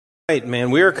Right,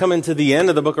 man, we are coming to the end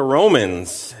of the book of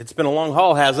Romans. It's been a long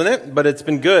haul, hasn't it? But it's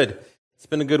been good. It's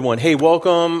been a good one. Hey,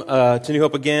 welcome to New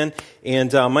Hope again.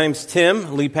 And my name's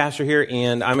Tim, lead pastor here,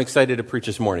 and I'm excited to preach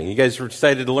this morning. You guys are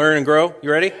excited to learn and grow?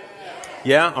 You ready?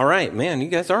 Yeah? All right. Man, you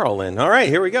guys are all in. All right,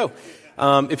 here we go.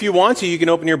 If you want to, you can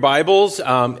open your Bibles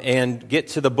and get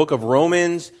to the book of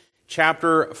Romans,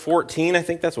 chapter 14. I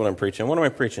think that's what I'm preaching. What am I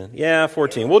preaching? Yeah,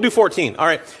 14. We'll do 14. All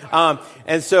right.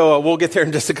 And so we'll get there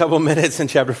in just a couple of minutes in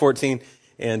chapter 14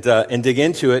 and dig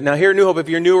into it. Now, here at New Hope, if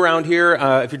you're new around here,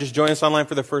 if you're just joining us online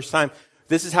for the first time,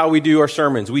 this is how we do our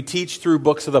sermons. We teach through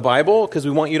books of the Bible because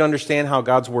we want you to understand how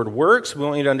God's Word works. We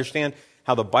want you to understand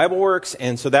how the Bible works,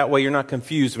 and so that way you're not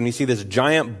confused when you see this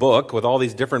giant book with all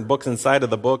these different books inside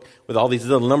of the book with all these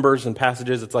little numbers and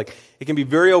passages. It's like, it can be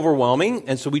very overwhelming,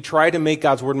 and so we try to make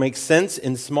God's Word make sense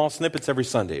in small snippets every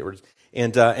Sunday.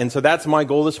 And so that's my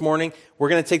goal this morning. We're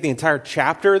going to take the entire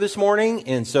chapter this morning,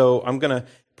 and so I'm going to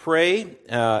pray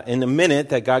in a minute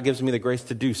that God gives me the grace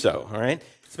to do so, all right?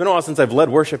 It's been a while since I've led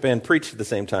worship and preached at the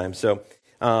same time, so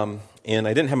and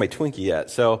I didn't have my Twinkie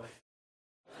yet, so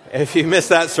if you missed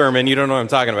that sermon, you don't know what I'm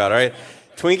talking about, all right?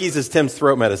 Twinkies is Tim's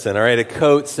throat medicine, all right? It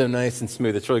coats so nice and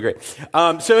smooth. It's really great.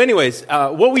 So anyways,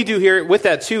 what we do here with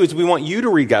that too is we want you to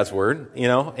read God's Word,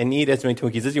 and eat as many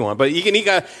Twinkies as you want. But you can eat,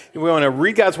 we want to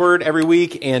read God's Word every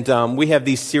week, and we have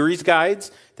these series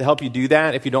guides to help you do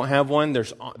that. If you don't have one,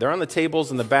 they're on the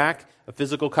tables in the back, a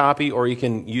physical copy, or you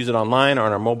can use it online or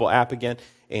on our mobile app again.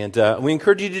 And we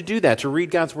encourage you to do that, to read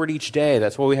God's Word each day.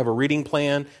 That's why we have a reading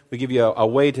plan. We give you a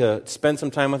way to spend some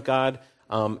time with God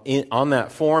on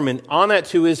that form. And on that,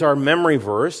 too, is our memory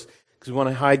verse, because we want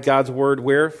to hide God's Word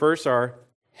where? First, our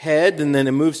head, and then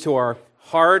it moves to our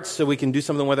hearts, so we can do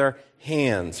something with our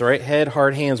hands, right? Head,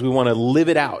 heart, hands. We want to live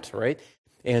it out, right?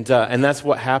 And that's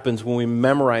what happens when we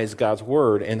memorize God's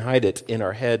Word and hide it in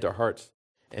our head, our hearts,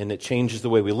 and it changes the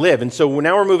way we live. And so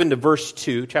now we're moving to verse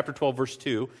 2, chapter 12, verse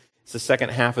 2. It's the second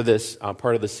half of this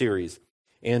part of the series.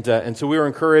 And so we were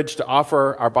encouraged to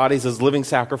offer our bodies as living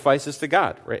sacrifices to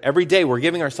God, right? Every day we're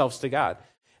giving ourselves to God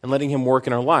and letting Him work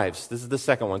in our lives. This is the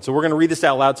second one. So we're going to read this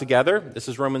out loud together. This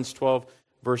is Romans 12,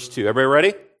 verse 2. Everybody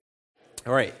ready?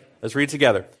 All right, let's read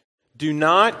together. Do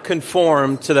not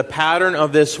conform to the pattern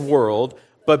of this world,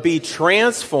 but be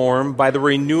transformed by the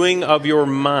renewing of your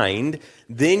mind.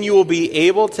 Then you will be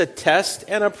able to test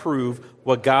and approve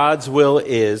what God's will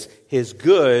is, His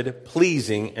good,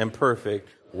 pleasing, and perfect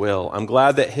will. I'm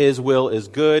glad that His will is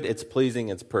good, it's pleasing,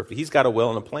 it's perfect. He's got a will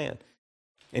and a plan.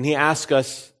 And He asks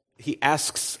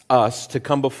us to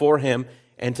come before Him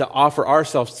and to offer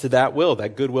ourselves to that will,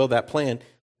 that good will, that plan,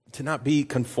 to not be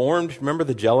conformed. Remember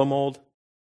the Jell-O mold?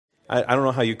 I don't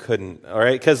know how you couldn't, all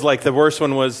right? Because like the worst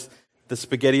one was the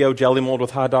Spaghetti-O jelly mold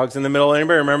with hot dogs in the middle.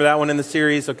 Anybody remember that one in the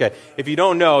series? Okay. If you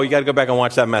don't know, you got to go back and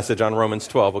watch that message on Romans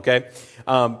 12, okay?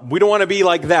 We don't want to be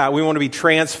like that. We want to be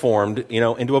transformed,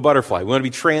 into a butterfly. We want to be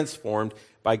transformed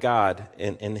by God,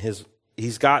 and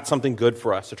He's got something good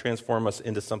for us to transform us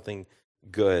into something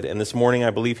good. And this morning,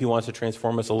 I believe He wants to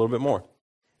transform us a little bit more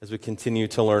as we continue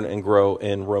to learn and grow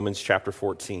in Romans chapter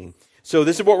 14. So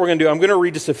this is what we're going to do. I'm going to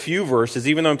read just a few verses,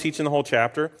 even though I'm teaching the whole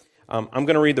chapter. I'm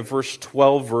going to read the first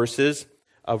 12 verses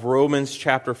of Romans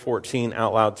chapter 14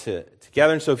 out loud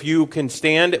together. And so if you can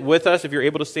stand with us, if you're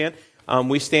able to stand,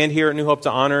 we stand here at New Hope to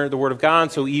honor the Word of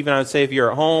God. So even I would say if you're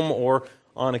at home or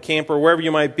on a camper, wherever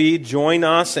you might be, join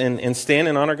us and stand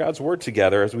and honor God's Word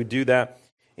together as we do that.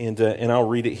 And I'll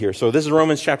read it here. So this is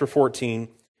Romans chapter 14,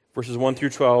 verses 1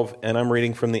 through 12, and I'm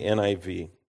reading from the NIV.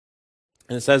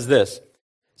 And it says this. It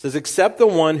says, "Except the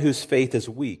one whose faith is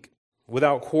weak,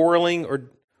 without quarreling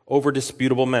or over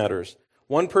disputable matters.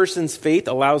 One person's faith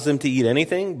allows them to eat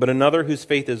anything, but another whose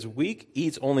faith is weak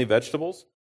eats only vegetables.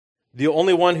 The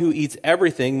only one who eats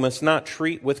everything must not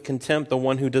treat with contempt the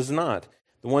one who does not.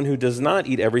 The one who does not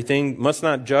eat everything must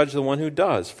not judge the one who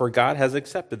does, for God has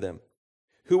accepted them.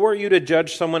 Who are you to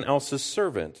judge someone else's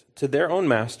servant? To their own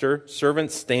master,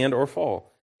 servants stand or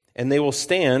fall, and they will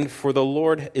stand, for the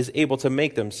Lord is able to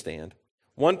make them stand.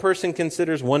 One person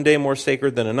considers one day more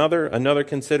sacred than another. Another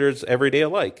considers every day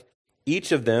alike.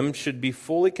 Each of them should be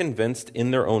fully convinced in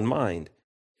their own mind.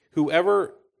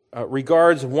 Whoever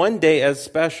regards one day as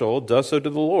special does so to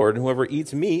the Lord. Whoever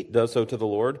eats meat does so to the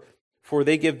Lord, for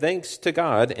they give thanks to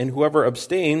God. And whoever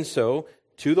abstains so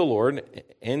to the Lord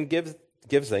and gives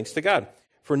thanks to God.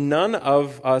 For none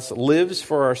of us lives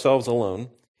for ourselves alone,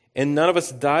 and none of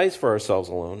us dies for ourselves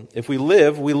alone. If we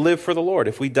live for the Lord.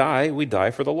 If we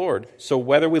die for the Lord. So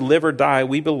whether we live or die,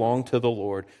 we belong to the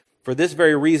Lord. For this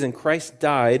very reason, Christ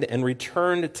died and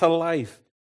returned to life,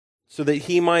 so that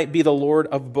He might be the Lord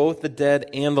of both the dead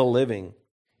and the living.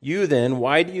 You then,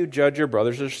 why do you judge your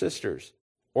brothers or sisters?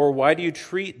 Or why do you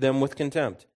treat them with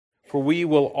contempt? For we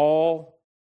will all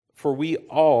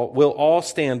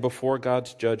stand before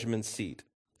God's judgment seat.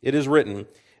 It is written,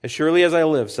 as surely as I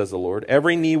live, says the Lord,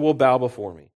 every knee will bow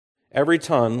before me. Every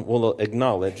tongue will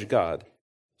acknowledge God.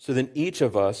 So then each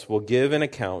of us will give an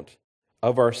account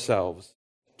of ourselves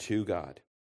to God.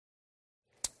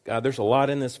 God, there's a lot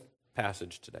in this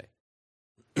passage today.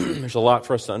 There's a lot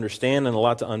for us to understand and a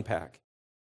lot to unpack.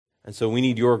 And so we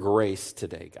need your grace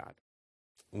today, God.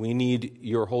 We need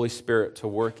your Holy Spirit to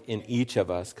work in each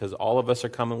of us because all of us are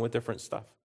coming with different stuff.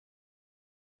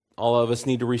 All of us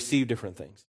need to receive different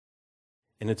things.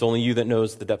 And it's only you that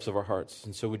knows the depths of our hearts.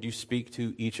 And so would you speak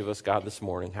to each of us, God, this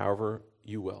morning, however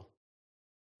you will.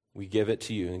 We give it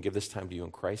to you and give this time to you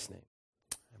in Christ's name.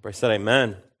 Everybody said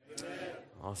amen. Amen.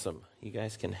 Awesome. You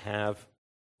guys can have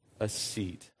a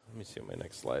seat. Let me see what my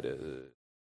next slide is.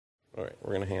 All right,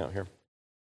 we're going to hang out here.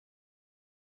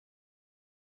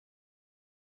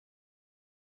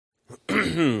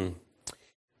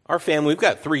 Our family, we've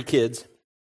got 3 kids.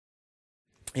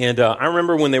 And I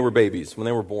remember when they were babies, when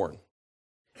they were born.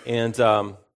 And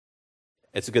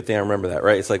it's a good thing I remember that,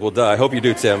 right? It's like, well, duh, I hope you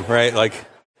do, Tim, right? Like,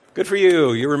 good for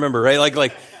you. You remember, right?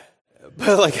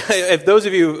 But if those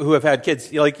of you who have had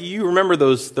kids, you remember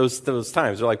those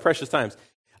times. They're like precious times.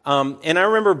 And I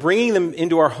remember bringing them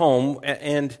into our home,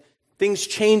 and things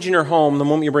change in your home the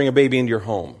moment you bring a baby into your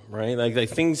home, right? Like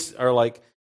things are like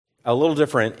a little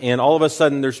different, and all of a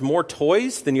sudden there's more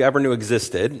toys than you ever knew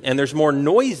existed, and there's more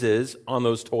noises on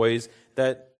those toys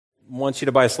that wants you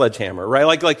to buy a sledgehammer,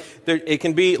 right? It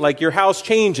can be like your house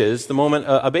changes the moment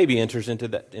a baby enters into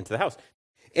the house.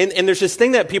 And there's this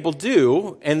thing that people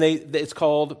do, and it's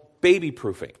called baby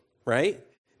proofing, right?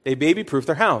 They baby proof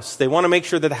their house. They want to make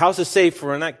sure that the house is safe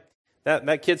for when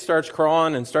that kid starts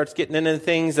crawling and starts getting into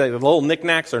things. The little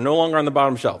knickknacks are no longer on the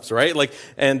bottom shelves, right?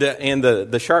 And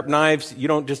the sharp knives, you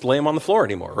don't just lay them on the floor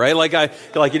anymore, right?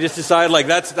 You just decide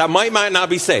that might not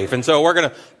be safe, and so we're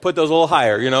gonna put those a little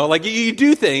higher, you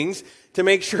do things to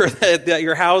make sure that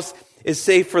your house is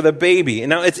safe for the baby. And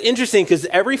now it's interesting because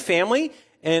every family.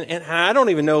 And I don't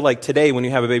even know, today when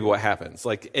you have a baby, what happens.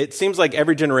 It seems like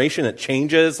every generation it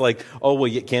changes. Oh, well,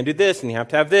 you can't do this, and you have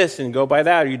to have this, and go by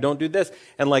that, or you don't do this.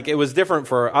 And, it was different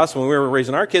for us when we were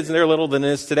raising our kids, and they're little than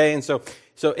it is today. And so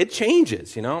it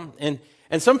changes, And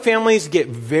some families get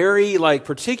very,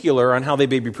 particular on how they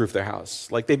baby-proof their house.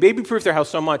 They baby-proof their house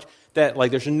so much that,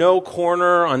 there's no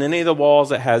corner on any of the walls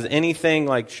that has anything,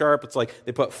 sharp. It's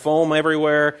they put foam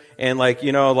everywhere, and,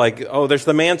 oh, there's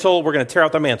the mantle, we're going to tear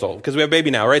out the mantle, because we have a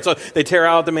baby now, right? So they tear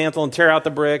out the mantle and tear out the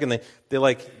brick, and they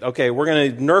okay, we're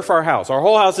going to nerf our house. Our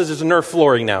whole house is just nerf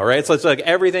flooring now, right? So it's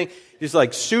everything,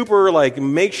 just super,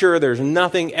 make sure there's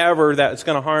nothing ever that's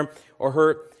going to harm or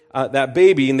hurt that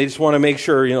baby, and they just want to make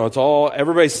sure, it's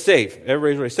everybody's safe.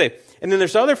 Everybody's safe. And then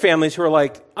there's other families who are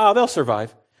oh, they'll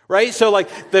survive. Right? So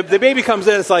the baby comes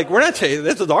in, it's we're not saying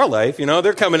this is our life,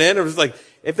 they're coming in, and it's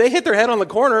if they hit their head on the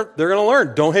corner, they're going to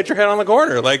learn, don't hit your head on the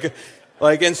corner.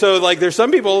 And so there's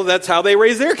some people, that's how they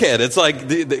raise their kid. It's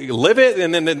they live it,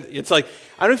 and then it's I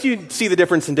don't know if you see the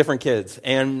difference in different kids,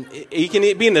 and you can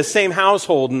be in the same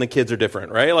household and the kids are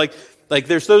different, right?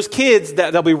 There's those kids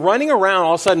that they'll be running around,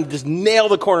 all of a sudden just nail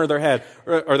the corner of their head,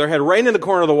 or their head right in the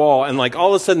corner of the wall, and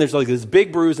all of a sudden there's this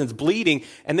big bruise and it's bleeding,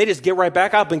 and they just get right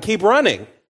back up and keep running.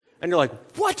 And you're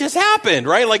what just happened,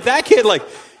 right? That kid,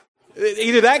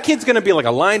 either that kid's going to be a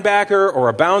linebacker or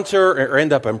a bouncer or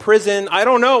end up in prison. I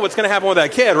don't know what's going to happen with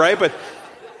that kid, right? But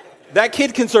that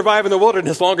kid can survive in the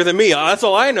wilderness longer than me. That's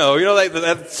all I know.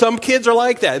 Some kids are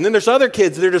like that. And then there's other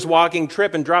kids, they're just walking,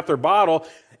 trip, and drop their bottle,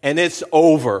 and it's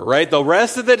over, right? The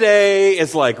rest of the day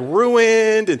is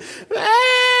ruined, and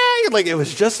it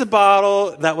was just a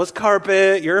bottle, that was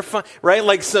carpet, you're fine,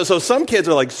 right? So some kids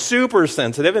are super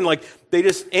sensitive, and they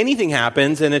just, anything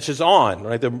happens and it's just on,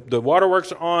 right? The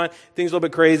waterworks are on, things a little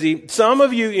bit crazy. Some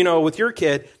of you, with your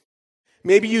kid,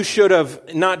 maybe you should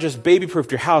have not just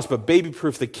baby-proofed your house, but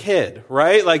baby-proofed the kid,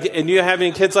 right? And you have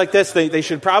any kids like this, they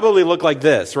should probably look like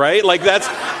this, right?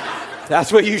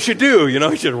 That's what you should do,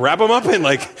 you should wrap them up in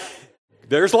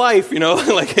there's life,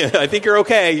 I think you're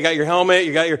okay. You got your helmet,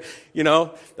 you got your,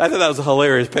 I thought that was a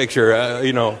hilarious picture.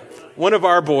 One of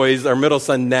our boys, our middle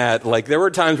son, Nat, there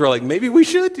were times where maybe we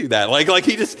should do that.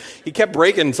 He kept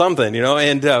breaking something,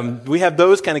 and we have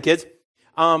those kind of kids.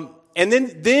 And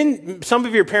then some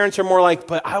of your parents are more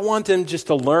but I want them just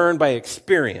to learn by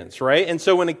experience, right? And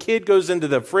so when a kid goes into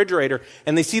the refrigerator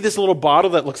and they see this little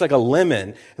bottle that looks like a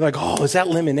lemon, they're oh, is that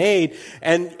lemonade?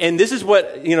 And this is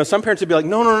what, some parents would be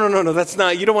no, that's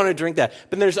not, you don't want to drink that.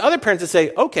 But there's other parents that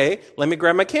say, okay, let me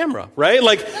grab my camera, right?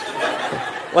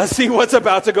 Let's see what's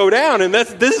about to go down. And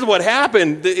this is what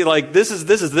happened. Like, this is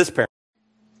this parent.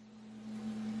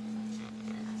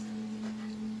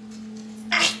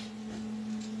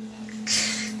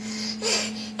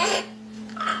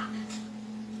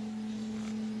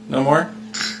 No more?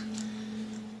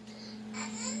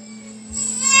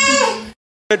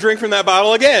 A drink from that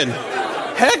bottle again.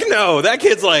 Heck no. That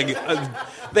kid's like,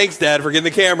 thanks, Dad, for getting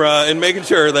the camera and making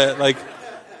sure that, like,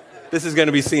 this is going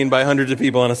to be seen by hundreds of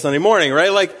people on a Sunday morning,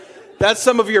 right? Like, that's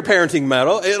some of your parenting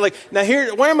metal. Now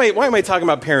here, why am I talking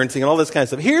about parenting and all this kind of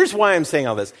stuff? Here's why I'm saying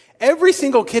all this. Every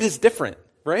single kid is different,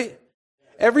 right?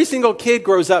 Every single kid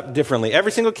grows up differently.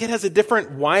 Every single kid has a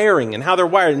different wiring and how they're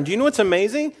wired. And do you know what's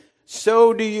amazing?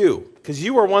 So do you. Because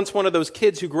you were once one of those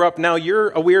kids who grew up, now you're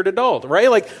a weird adult, right?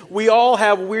 Like, we all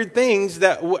have weird things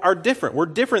that are different. We're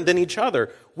different than each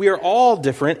other. We are all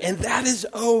different, and that is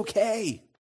okay.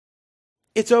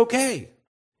 It's okay.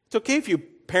 It's okay if you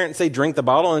parents say drink the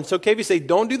bottle, and it's okay if you say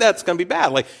don't do that, it's going to be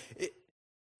bad. Like,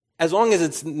 as long as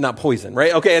it's not poison,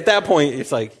 right? Okay, at that point,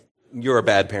 it's like, you're a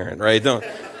bad parent, right?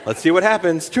 Let's see what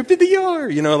happens. Trip to the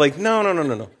ER, like,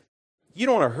 no. You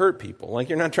don't want to hurt people. Like,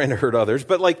 you're not trying to hurt others,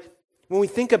 but like, when we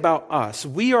think about us,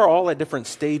 we are all at different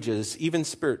stages, even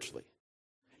spiritually.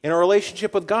 In our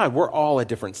relationship with God, we're all at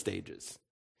different stages.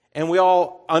 And we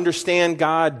all understand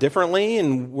God differently,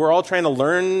 and we're all trying to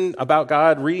learn about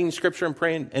God, reading Scripture and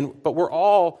praying, but we're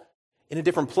all in a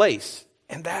different place,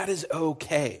 and that is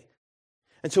okay.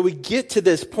 And so we get to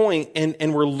this point,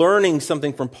 and we're learning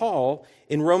something from Paul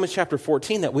in Romans chapter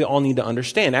 14 that we all need to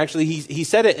understand. Actually, he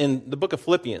said it in the book of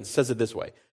Philippians, says it this way.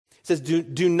 It says,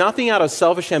 do nothing out of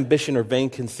selfish ambition or vain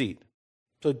conceit.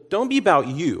 So don't be about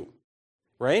you,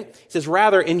 right? It says,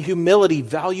 rather, in humility,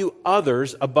 value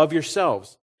others above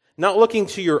yourselves, not looking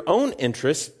to your own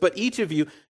interests, but each of you,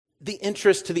 the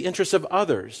interest to the interests of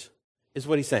others, is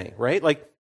what he's saying, right?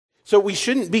 Like, so we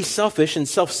shouldn't be selfish and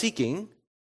self-seeking.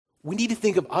 We need to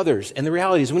think of others. And the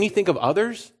reality is, when you think of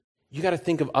others, you got to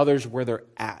think of others where they're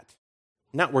at,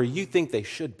 not where you think they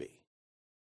should be,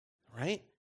 right?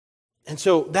 And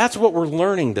so that's what we're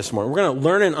learning this morning. We're going to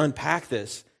learn and unpack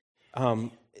this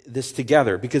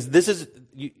together, because this is,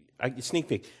 sneak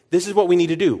peek, this is what we need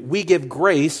to do. We give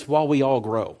grace while we all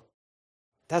grow.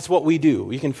 That's what we do.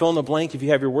 You can fill in the blank if you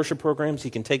have your worship programs.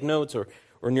 You can take notes or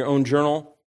in your own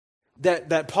journal.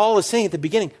 That Paul is saying at the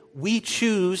beginning, we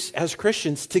choose as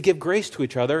Christians to give grace to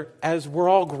each other as we're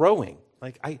all growing.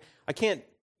 Like, I can't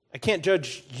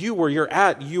judge you where you're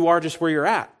at. You are just where you're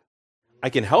at. I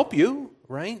can help you,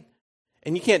 right?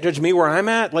 And you can't judge me where I'm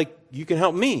at. Like, you can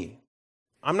help me.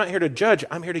 I'm not here to judge.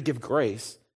 I'm here to give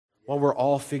grace while we're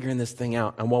all figuring this thing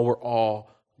out and while we're all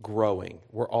growing.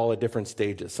 We're all at different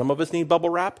stages. Some of us need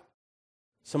bubble wrap.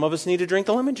 Some of us need to drink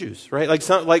the lemon juice, right?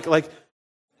 And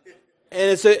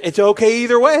it's okay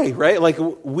either way, right? Like,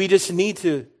 we just need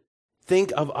to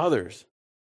think of others.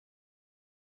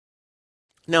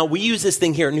 Now, we use this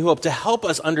thing here at New Hope to help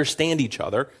us understand each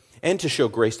other and to show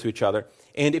grace to each other.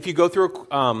 And if you go through,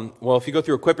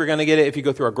 Equip, you're going to get it. If you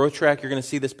go through our growth track, you're going to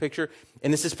see this picture.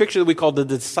 And it's this picture that we call the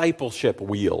discipleship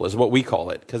wheel, is what we call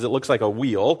it, because it looks like a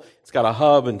wheel. It's got a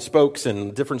hub and spokes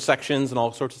and different sections and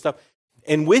all sorts of stuff.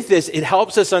 And with this, it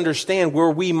helps us understand where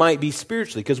we might be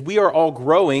spiritually, because we are all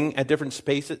growing at different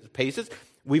paces.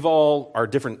 We've all are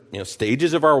different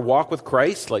stages of our walk with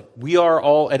Christ. Like, we are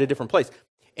all at a different place.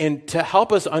 And to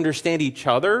help us understand each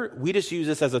other, we just use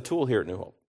this as a tool here at New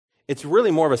Hope. It's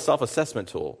really more of a self-assessment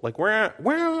tool. Like, where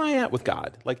am I at with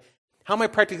God? Like, how am I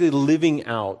practically living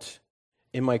out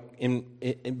in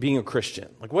being a Christian?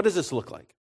 Like, what does this look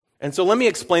like? And so let me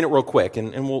explain it real quick,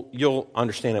 and you'll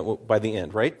understand it by the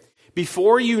end, right?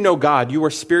 Before you know God, you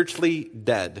are spiritually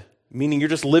dead, meaning you're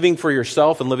just living for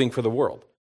yourself and living for the world.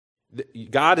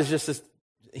 God is just this,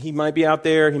 he might be out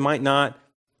there, he might not,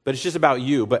 but it's just about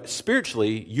you. But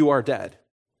spiritually, you are dead.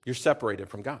 You're separated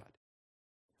from God.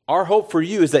 Our hope for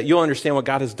you is that you'll understand what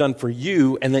God has done for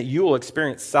you and that you will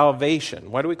experience salvation.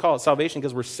 Why do we call it salvation?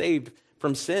 Because we're saved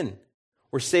from sin.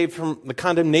 We're saved from the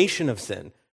condemnation of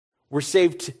sin. We're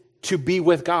saved to be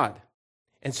with God.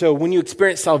 And so when you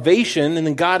experience salvation and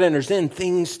then God enters in,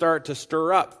 things start to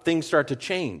stir up. Things start to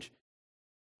change.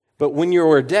 But when you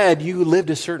were dead, you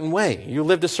lived a certain way. You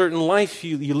lived a certain life.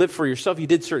 You lived for yourself. You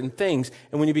did certain things.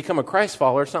 And when you become a Christ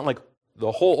follower, it's not like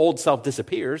the whole old self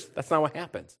disappears. That's not what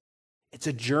happens. It's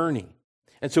a journey.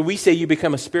 And so we say you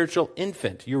become a spiritual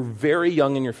infant. You're very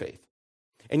young in your faith.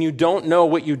 And you don't know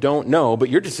what you don't know, but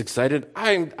you're just excited.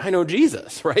 I know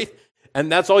Jesus, right? And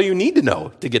that's all you need to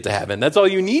know to get to heaven. That's all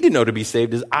you need to know to be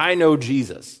saved is I know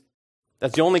Jesus.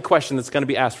 That's the only question that's going to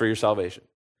be asked for your salvation.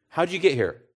 How'd you get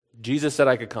here? Jesus said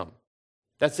I could come.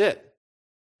 That's it,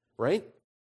 right?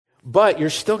 But you're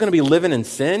still going to be living in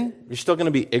sin. You're still going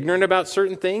to be ignorant about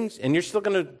certain things, and you're still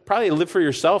going to probably live for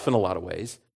yourself in a lot of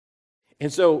ways.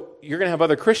 And so you're going to have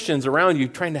other Christians around you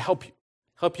trying to help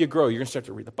you grow. You're going to start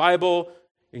to read the Bible.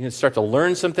 You're going to start to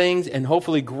learn some things and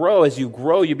hopefully grow. As you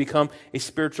grow, you become a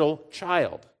spiritual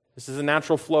child. This is a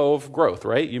natural flow of growth,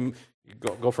 right? You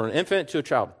go from an infant to a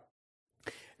child.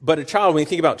 But a child, when you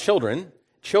think about children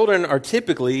are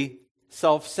typically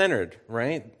self-centered,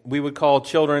 right? We would call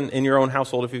children in your own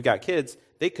household, if you've got kids,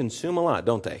 they consume a lot,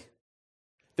 don't they?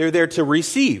 They're there to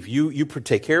receive. You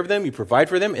take care of them, you provide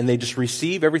for them, and they just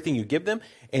receive everything you give them.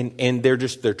 And they're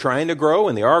trying to grow,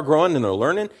 and they are growing, and they're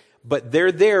learning. But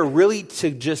they're there really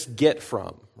to just get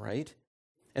from, right?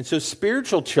 And so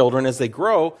spiritual children, as they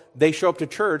grow, they show up to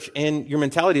church, and your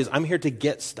mentality is, I'm here to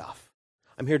get stuff.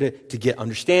 I'm here to get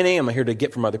understanding. I'm here to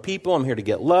get from other people. I'm here to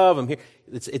get love. I'm here.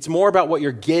 It's more about what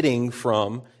you're getting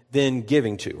from than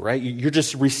giving to, right? You're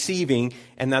just receiving,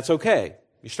 and that's okay.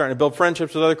 You're starting to build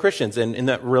friendships with other Christians, and in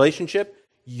that relationship,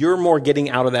 you're more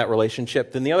getting out of that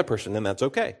relationship than the other person, and that's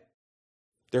okay.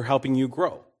 They're helping you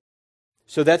grow.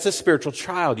 So that's a spiritual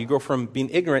child. You go from being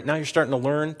ignorant, now you're starting to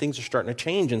learn, things are starting to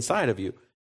change inside of you,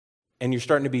 and you're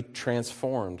starting to be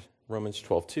transformed, Romans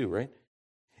 12:2, right?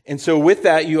 And so with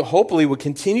that, you hopefully would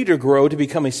continue to grow to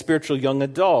become a spiritual young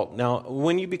adult. Now,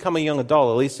 when you become a young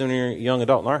adult, at least when you're a young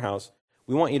adult in our house,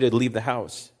 we want you to leave the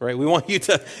house, right? We want you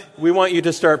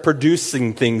to start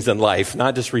producing things in life,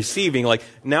 not just receiving. Like,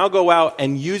 now go out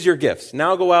and use your gifts.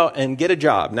 Now go out and get a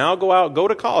job. Now go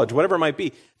to college, whatever it might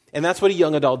be. And that's what a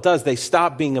young adult does. They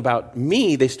stop being about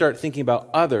me. They start thinking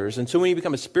about others. And so when you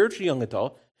become a spiritual young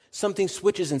adult, something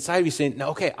switches inside of you saying, no,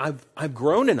 okay, I've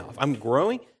grown enough. I'm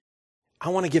growing. I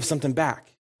want to give something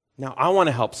back. Now I want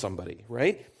to help somebody,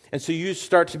 right? And so you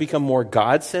start to become more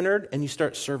God-centered, and you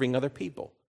start serving other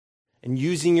people and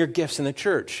using your gifts in the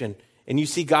church. And you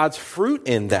see God's fruit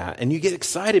in that. And you get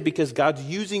excited because God's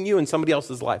using you in somebody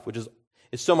else's life, which is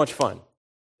so much fun.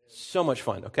 So much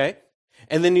fun, okay?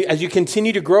 And then as you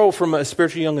continue to grow from a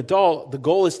spiritual young adult, the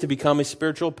goal is to become a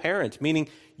spiritual parent, meaning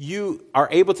you are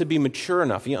able to be mature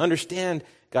enough. You understand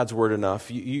God's word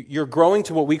enough. You're growing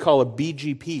to what we call a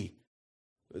BGP.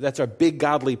 That's a big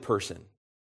godly person.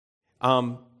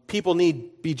 People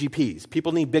need BGPs.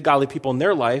 People need big godly people in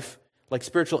their life, like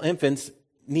spiritual infants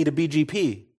need a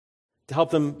BGP to help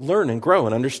them learn and grow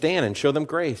and understand and show them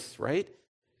grace, right?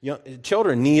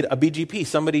 Children need a BGP,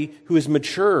 somebody who is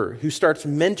mature, who starts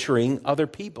mentoring other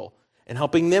people and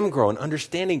helping them grow and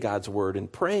understanding God's word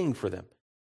and praying for them.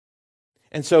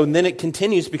 And so then it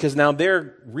continues because now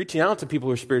they're reaching out to people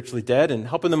who are spiritually dead and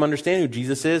helping them understand who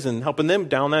Jesus is and helping them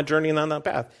down that journey and on that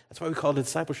path. That's why we call it a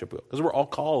discipleship wheel, because we're all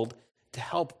called to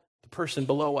help the person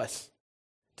below us,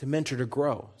 to mentor, to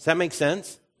grow. Does that make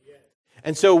sense?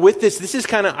 And so with this is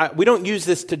kind of, we don't use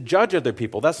this to judge other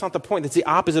people. That's not the point. That's the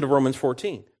opposite of Romans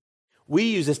 14. We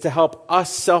use this to help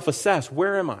us self-assess.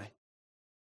 Where am I?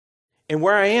 And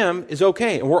where I am is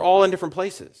okay. And we're all in different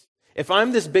places. If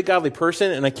I'm this big godly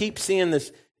person and I keep seeing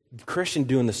this Christian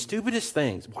doing the stupidest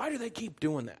things, why do they keep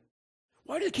doing that?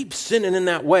 Why do they keep sinning in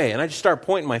that way? And I just start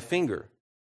pointing my finger.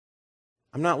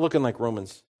 I'm not looking like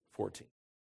Romans 14.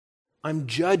 I'm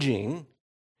judging,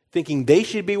 thinking they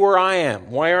should be where I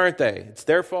am. Why aren't they? It's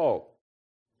their fault.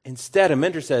 Instead, a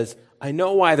mentor says, I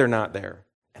know why they're not there,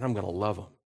 and I'm going to love them.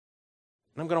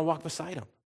 And I'm going to walk beside them.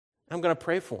 And I'm going to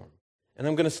pray for them. And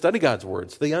I'm going to study God's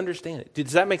word so they understand it.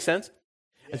 Does that make sense?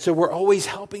 And so we're always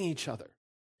helping each other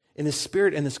in this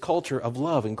spirit and this culture of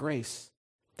love and grace.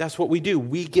 That's what we do.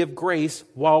 We give grace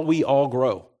while we all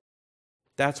grow.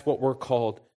 That's what we're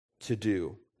called to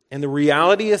do. And the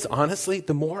reality is, honestly,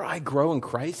 the more I grow in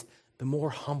Christ, the more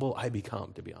humble I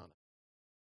become, to be honest.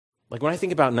 Like when I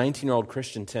think about 19-year-old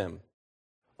Christian Tim,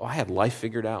 I had life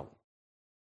figured out.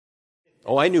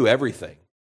 I knew everything,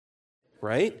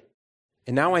 right?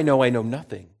 And now I know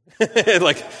nothing.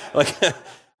 like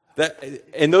that.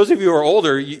 And those of you who are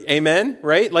older, amen,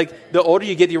 right? Like the older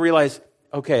you get, you realize,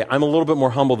 okay, I'm a little bit more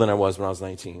humble than I was when I was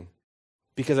 19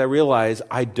 because I realize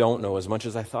I don't know as much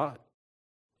as I thought.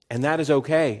 And that is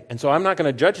okay. And so I'm not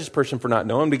going to judge this person for not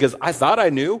knowing because I thought I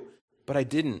knew, but I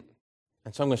didn't.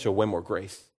 And so I'm going to show way more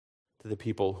grace to the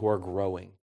people who are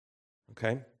growing.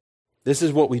 Okay? This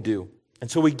is what we do. And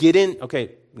so we get in,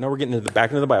 okay, now we're getting back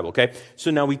into the Bible, okay?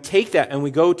 So now we take that and we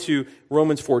go to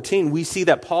Romans 14. We see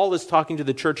that Paul is talking to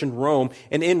the church in Rome.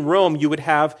 And in Rome, you would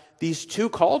have these two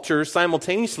cultures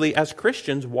simultaneously as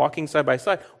Christians walking side by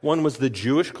side. One was the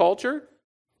Jewish culture.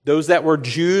 Those that were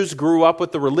Jews grew up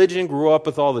with the religion, grew up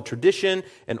with all the tradition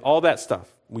and all that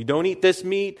stuff. We don't eat this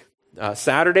meat.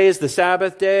 Saturday is the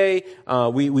Sabbath day.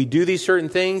 We do these certain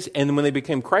things. And when they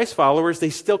became Christ followers,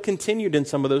 they still continued in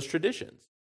some of those traditions.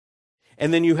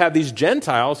 And then you have these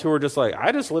Gentiles who are just like,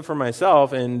 I just live for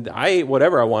myself and I ate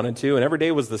whatever I wanted to and every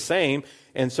day was the same.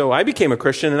 And so I became a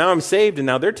Christian and now I'm saved and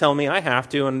now they're telling me I have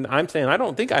to and I'm saying I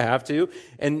don't think I have to.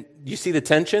 And you see the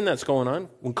tension that's going on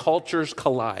when cultures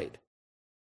collide.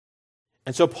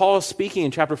 And so Paul is speaking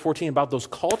in chapter 14 about those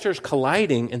cultures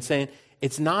colliding and saying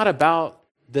it's not about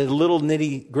the little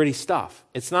nitty-gritty stuff.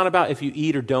 It's not about if you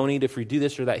eat or don't eat, if you do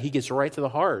this or that. He gets right to the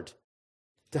heart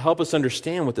to help us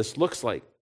understand what this looks like.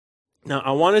 Now,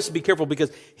 I want us to be careful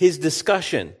because his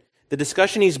discussion, the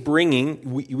discussion he's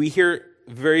bringing, we hear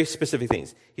very specific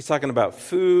things. He's talking about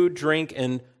food, drink,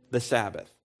 and the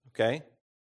Sabbath, okay?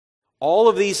 All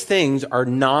of these things are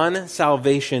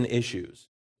non-salvation issues,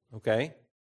 okay?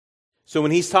 So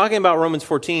when he's talking about Romans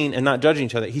 14 and not judging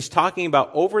each other, he's talking about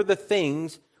over the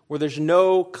things where there's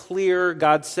no clear,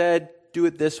 God said, do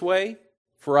it this way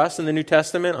for us in the New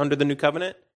Testament under the New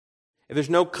Covenant. If there's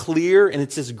no clear, and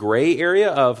it's this gray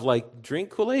area of like, drink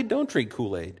Kool-Aid, don't drink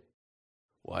Kool-Aid.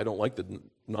 Well, I don't like the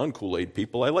non-Kool-Aid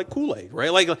people. I like Kool-Aid,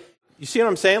 right? Like, you see what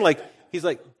I'm saying? Like, he's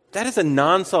like, that is a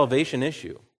non-salvation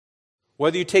issue.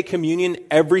 Whether you take communion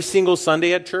every single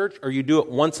Sunday at church or you do it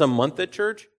once a month at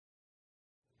church,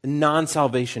 a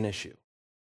non-salvation issue.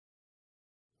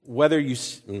 Whether you,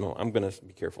 no, I'm going to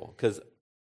be careful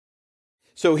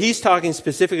so he's talking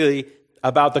specifically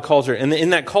about the culture. And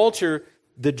in that culture,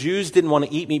 the Jews didn't want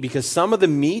to eat meat because some of the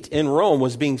meat in Rome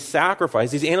was being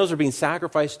sacrificed. These animals are being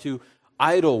sacrificed to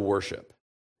idol worship.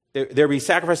 They're being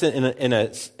sacrificed in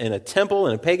a temple,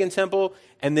 in a pagan temple,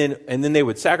 and then they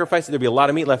would sacrifice it. There'd be a lot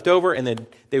of meat left over, and then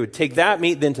they would take that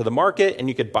meat then to the market, and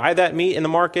you could buy that meat in the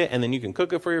market, and then you can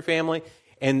cook it for your family.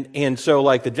 And so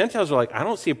like the Gentiles are like, I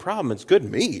don't see a problem. It's good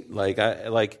meat.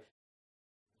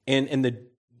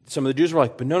 Some of the Jews were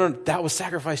like, but no, that was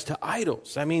sacrificed to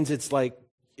idols. That means it's like,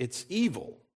 it's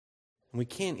evil, and we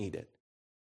can't eat it.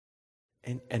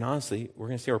 And honestly, we're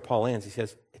going to see where Paul lands. He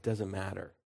says, it doesn't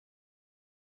matter.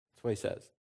 That's what he says.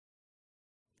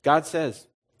 God says,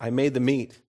 I made the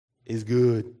meat is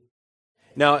good.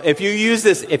 Now, if you use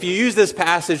this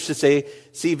passage to say,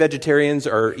 see, vegetarians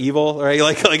are evil, right?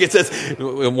 Like it says,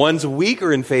 one's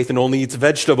weaker in faith and only eats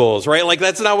vegetables, right? Like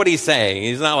that's not what he's saying.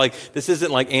 He's not like, this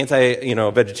isn't like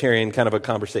vegetarian kind of a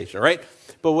conversation, right?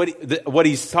 But what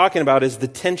he's talking about is the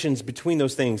tensions between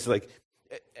those things. Like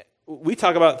we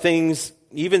talk about things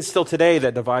even still today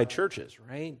that divide churches,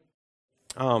 right?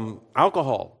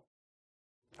 Alcohol.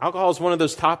 Alcohol is one of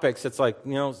those topics that's like,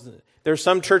 there's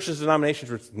some churches, denominations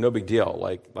where it's no big deal.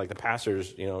 Like the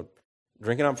pastors,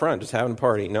 drinking up front, just having a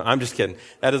party. No, I'm just kidding.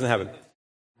 That doesn't happen.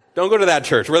 Don't go to that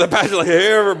church where the pastor's like,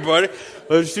 hey, everybody,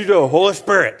 let's do the Holy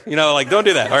Spirit. Don't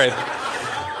do that. All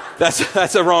right.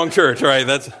 That's a wrong church, right?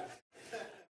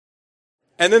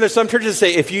 And then there's some churches that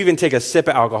say if you even take a sip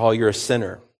of alcohol, you're a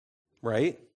sinner,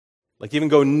 right? Like even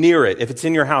go near it. If it's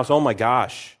in your house, oh my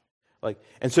gosh.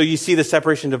 And so you see the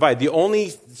separation divide. The only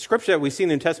scripture that we see in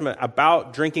the New Testament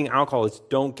about drinking alcohol is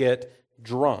don't get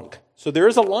drunk. So there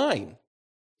is a line.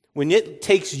 When it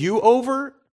takes you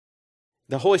over,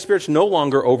 the Holy Spirit's no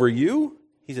longer over you.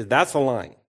 He says that's the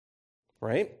line,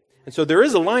 right? And so there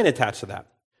is a line attached to that.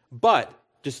 But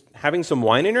just having some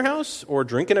wine in your house or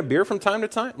drinking a beer from time to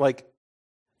time,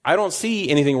 I don't see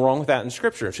anything wrong with that in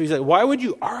Scripture. So he's like, why would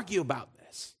you argue about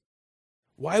this?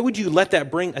 Why would you let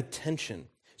that bring attention?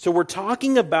 So we're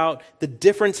talking about the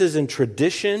differences in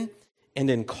tradition and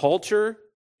in culture,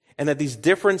 and that these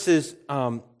differences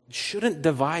shouldn't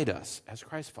divide us as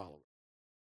Christ followers.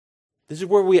 This is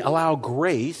where we allow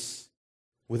grace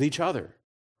with each other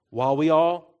while we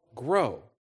all grow.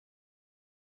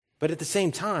 But at the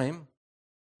same time,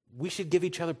 we should give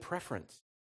each other preference,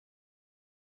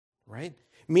 right?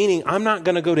 Meaning, I'm not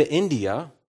going to go to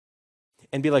India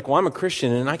and be like, well, I'm a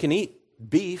Christian and I can eat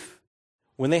beef.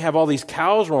 When they have all these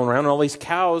cows rolling around, and all these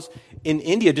cows in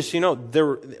India, just there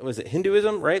was it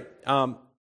Hinduism, right?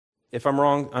 If I'm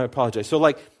wrong, I apologize.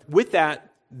 So with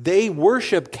that, they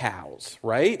worship cows,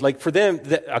 right? For them,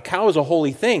 a cow is a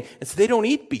holy thing, and so they don't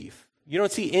eat beef. You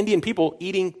don't see Indian people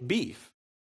eating beef.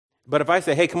 But if I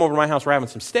say, hey, come over to my house, we're having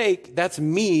some steak, that's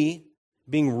me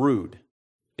being rude.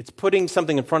 It's putting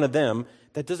something in front of them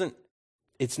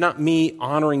it's not me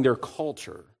honoring their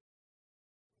culture,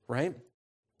 right?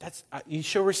 You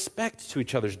show respect to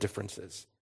each other's differences.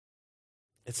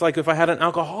 It's like if I had an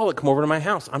alcoholic come over to my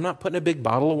house, I'm not putting a big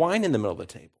bottle of wine in the middle of the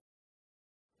table.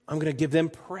 I'm going to give them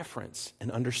preference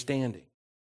and understanding.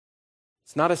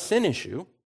 It's not a sin issue.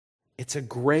 It's a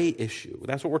gray issue.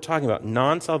 That's what we're talking about,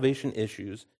 non-salvation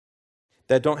issues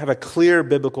that don't have a clear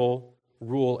biblical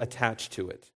rule attached to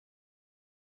it.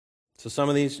 So some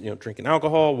of these, drinking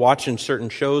alcohol, watching certain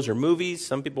shows or movies,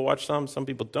 some people watch some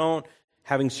people don't.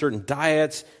 having certain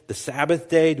diets, the Sabbath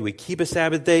day. Do we keep a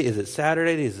Sabbath day? Is it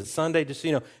Saturday? Is it Sunday? Just so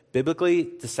you know, biblically,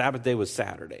 the Sabbath day was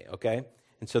Saturday, okay?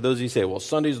 And so those of you say, well,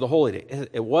 Sunday's the holy day.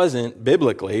 It wasn't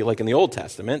biblically, like in the Old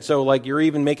Testament. So like you're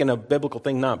even making a biblical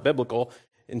thing not biblical.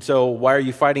 And so why are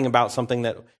you fighting about something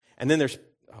that, and then there's,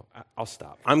 I'll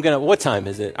stop. What time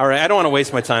is it? All right, I don't want to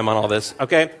waste my time on all this,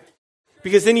 okay?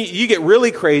 Because then you get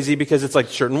really crazy because it's like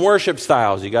certain worship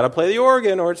styles. You got to play the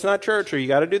organ or it's not church, or you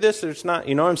got to do this or it's not.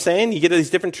 You know what I'm saying? You get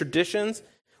these different traditions.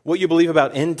 What you believe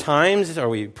about end times. Are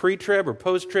we pre-trib or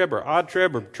post-trib or odd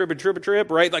trib or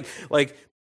trib, right? Like,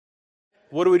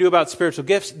 what do we do about spiritual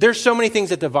gifts? There's so many things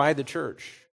that divide the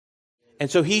church.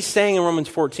 And so he's saying in Romans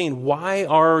 14, why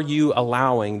are you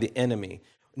allowing the enemy?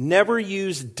 Never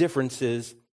use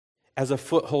differences as a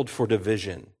foothold for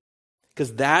division.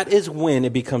 Because that is when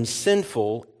it becomes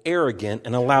sinful, arrogant,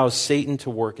 and allows Satan to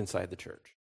work inside the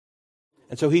church.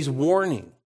 And so he's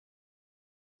warning.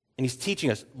 And he's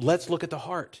teaching us, let's look at the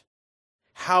heart.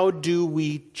 How do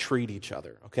we treat each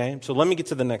other? Okay, so let me get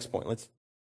to the next point.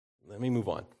 Let me move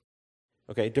on.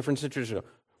 Okay, different situation.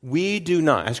 We do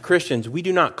not, as Christians, we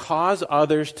do not cause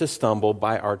others to stumble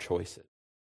by our choices.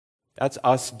 That's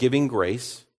us giving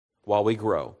grace while we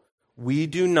grow. We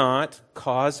do not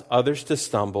cause others to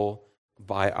stumble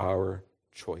by our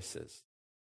choices.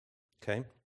 Okay?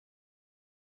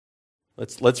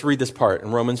 Let's read this part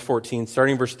in Romans 14,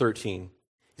 starting verse 13.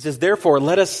 He says, therefore,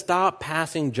 let us stop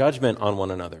passing judgment on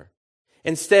one another.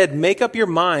 Instead, make up your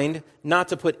mind not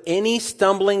to put any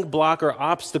stumbling block or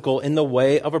obstacle in the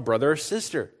way of a brother or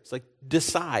sister. It's like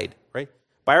decide, right?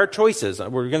 By our choices,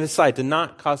 we're going to decide to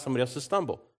not cause somebody else to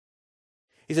stumble.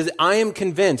 He says, I am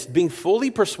convinced, being fully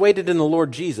persuaded in the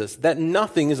Lord Jesus, that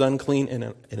nothing is unclean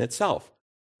in itself.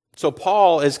 So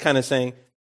Paul is kind of saying,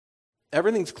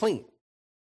 everything's clean.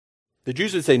 The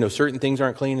Jews would say, no, certain things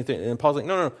aren't clean. And Paul's like,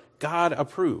 no, God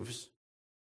approves.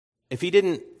 If he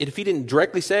didn't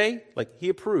directly say, like he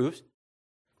approves,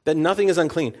 that nothing is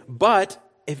unclean. But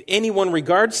if anyone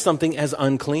regards something as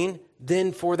unclean,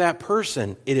 then for that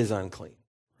person it is unclean,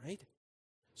 right?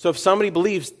 So if somebody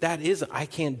believes I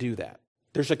can't do that.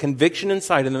 There's a conviction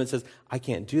inside of them that says, I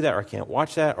can't do that, or I can't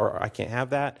watch that, or I can't have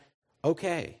that.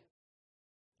 Okay.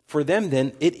 For them,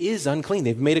 then, it is unclean.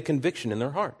 They've made a conviction in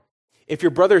their heart. If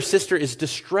your brother or sister is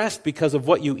distressed because of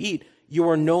what you eat, you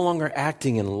are no longer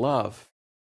acting in love.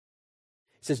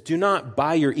 It says, do not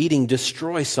by your eating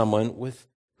destroy someone with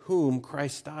whom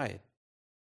Christ died.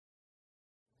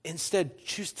 Instead,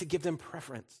 choose to give them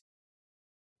preference.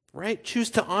 Right? Choose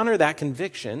to honor that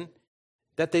conviction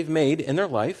that they've made in their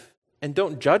life. And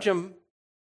don't judge them,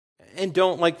 and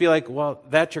don't be like, well,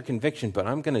 that's your conviction, but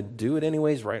I'm going to do it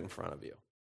anyways right in front of you.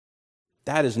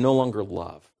 That is no longer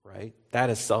love, right? That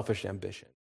is selfish ambition.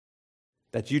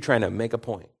 That's you trying to make a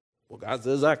point. Well, God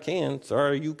says I can.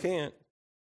 Sorry, you can't,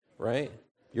 right?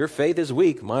 Your faith is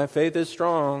weak. My faith is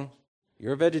strong.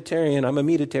 You're a vegetarian. I'm a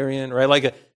meatitarian,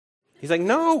 right? He's like,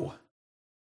 no.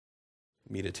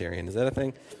 Meatitarian, is that a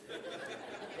thing?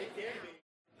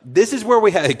 This is where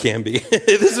it can be.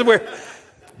 This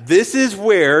is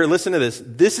where, listen to this.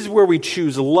 This is where we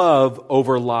choose love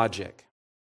over logic.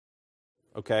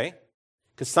 Okay?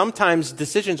 Because sometimes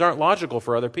decisions aren't logical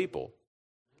for other people.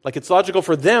 Like it's logical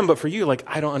for them, but for you,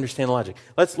 I don't understand logic.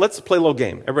 Let's play a little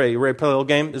game. Everybody, you ready to play a little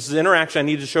game? This is interaction. I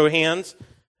need to show hands.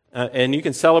 And you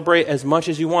can celebrate as much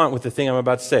as you want with the thing I'm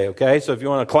about to say, okay? So if you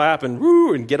want to clap and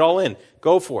woo and get all in,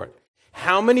 go for it.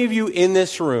 How many of you in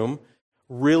this room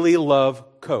really love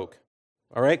Coke?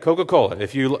 All right, Coca-Cola.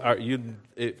 If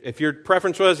your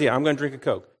preference was, yeah, I'm going to drink a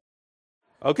Coke.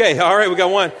 Okay, all right, we got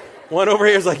one. One over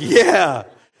here is like, yeah,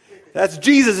 that's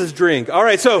Jesus' drink. All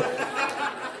right, so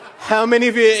how many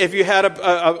of you, if you had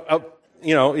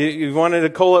you wanted a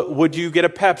cola, would you get a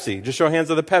Pepsi? Just show hands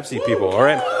of the Pepsi people, all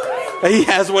right? He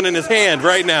has one in his hand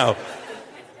right now.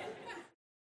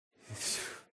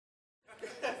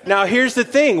 Now, here's the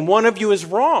thing. One of you is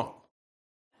wrong.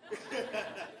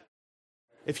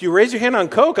 If you raise your hand on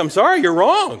Coke, I'm sorry, you're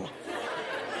wrong.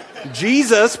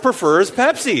 Jesus prefers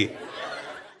Pepsi.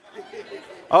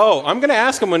 Oh, I'm going to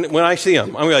ask him when I see him.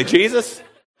 I'm going to be like, Jesus,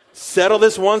 settle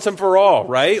this once and for all,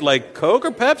 right? Like Coke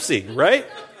or Pepsi, right?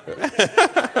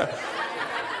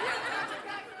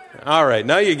 All right,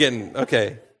 now you're getting,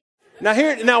 okay.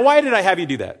 Now, why did I have you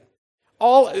do that?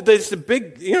 There's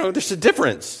a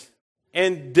difference.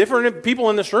 And different people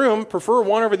in this room prefer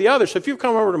one over the other. So if you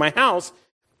come over to my house,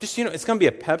 just, it's going to be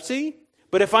a Pepsi.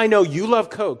 But if I know you love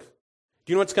Coke, do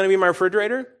you know what's going to be in my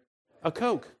refrigerator? A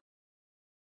Coke.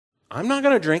 I'm not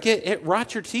going to drink it. It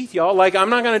rots your teeth, y'all. I'm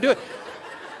not going to do it.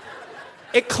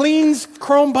 It cleans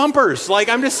chrome bumpers.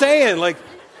 I'm just saying,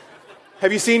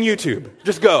 have you seen YouTube?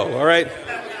 Just go, all right?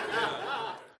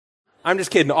 I'm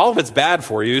just kidding. All of it's bad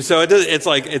for you. So it's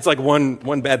like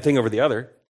one bad thing over the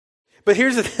other. But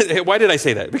here's the thing. Why did I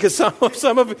say that? Because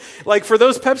some of, like for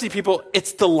those Pepsi people,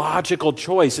 it's the logical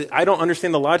choice. I don't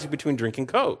understand the logic between drinking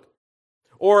Coke.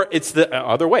 Or it's the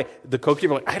other way. The Coke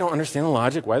people are like, I don't understand the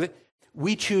logic. Why?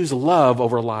 We choose love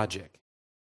over logic.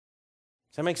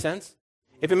 Does that make sense?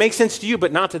 If it makes sense to you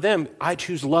but not to them, I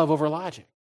choose love over logic.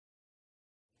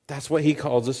 That's what he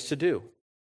calls us to do.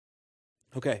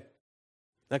 Okay,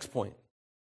 next point.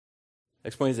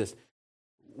 Next point is this.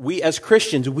 We as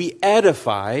Christians, we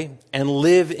edify and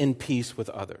live in peace with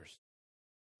others.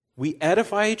 We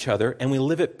edify each other and we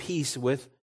live at peace with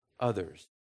others.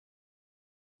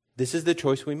 This is the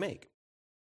choice we make.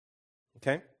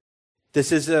 Okay?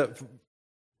 This is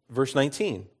verse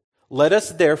 19. Let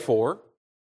us therefore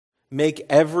make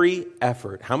every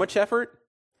effort. How much effort?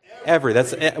 Every.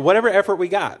 That's whatever effort we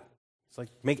got. It's like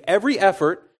make every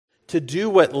effort to do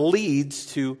what leads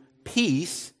to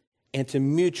peace and to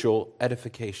mutual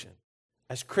edification.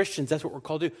 As Christians, that's what we're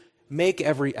called to do. Make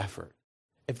every effort.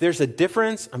 If there's a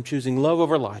difference, I'm choosing love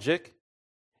over logic,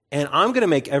 and I'm going to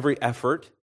make every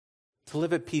effort to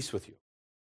live at peace with you.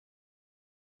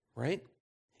 Right?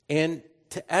 And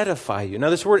to edify you. Now,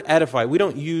 this word edify, we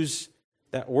don't use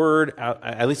that word,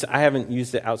 at least I haven't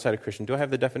used it outside of Christian. Do I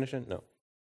have the definition? No.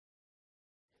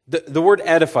 The word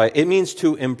edify, it means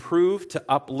to improve, to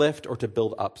uplift, or to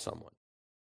build up someone.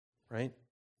 Right?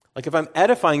 Like if I'm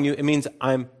edifying you, it means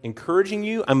I'm encouraging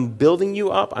you, I'm building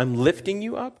you up, I'm lifting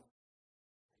you up.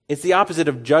 It's the opposite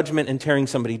of judgment and tearing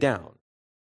somebody down.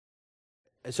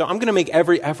 So I'm going to make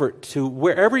every effort to,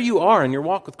 wherever you are in your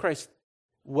walk with Christ,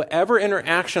 whatever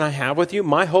interaction I have with you,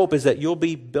 my hope is that you'll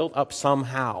be built up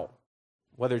somehow.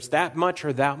 Whether it's that much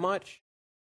or that much,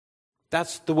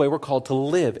 that's the way we're called to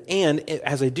live. And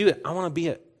as I do it, I want to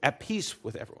be at peace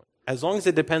with everyone. As long as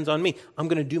it depends on me, I'm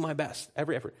going to do my best,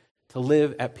 every effort, to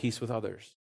live at peace with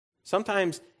others.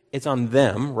 Sometimes it's on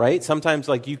them, right? Sometimes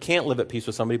like you can't live at peace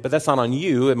with somebody, but that's not on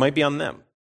you. It might be on them.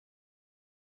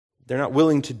 They're not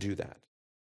willing to do that.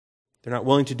 They're not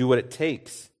willing to do what it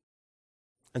takes.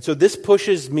 And so this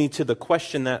pushes me to the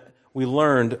question that we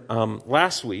learned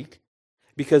last week,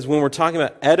 because when we're talking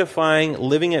about edifying,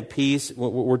 living at peace,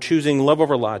 we're choosing love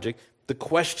over logic, the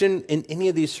question in any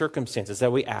of these circumstances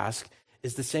that we ask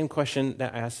is the same question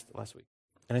that I asked last week.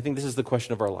 And I think this is the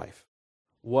question of our life.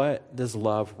 What does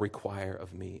love require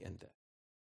of me in this?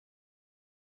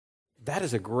 That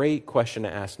is a great question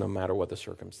to ask no matter what the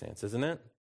circumstance, isn't it?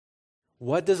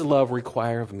 What does love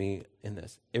require of me in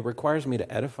this? It requires me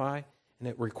to edify, and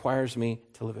it requires me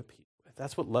to live at peace.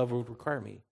 That's what love would require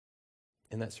me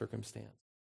in that circumstance.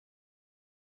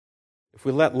 If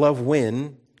we let love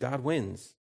win, God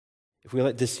wins. If we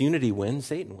let disunity win,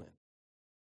 Satan wins.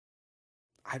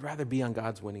 I'd rather be on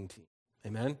God's winning team.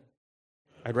 Amen?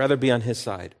 I'd rather be on his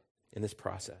side in this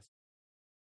process.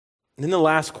 And then the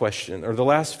last question, or the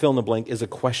last fill in the blank, is a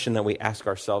question that we ask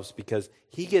ourselves because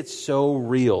he gets so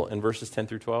real in verses 10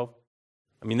 through 12.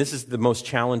 I mean, this is the most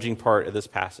challenging part of this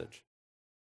passage.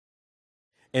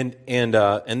 And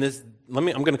this, I'm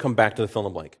going to come back to the fill in the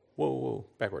blank. Whoa,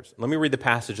 backwards. Let me read the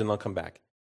passage and then I'll come back.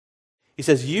 He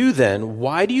says, "You then,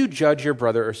 why do you judge your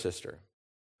brother or sister?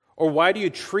 Or why do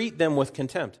you treat them with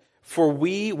contempt? For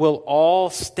we will all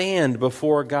stand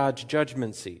before God's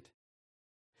judgment seat."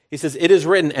 He says, "It is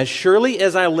written, as surely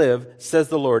as I live, says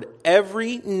the Lord,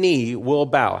 every knee will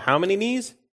bow." How many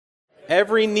knees?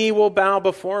 Every knee will bow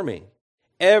before me.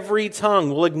 Every tongue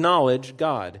will acknowledge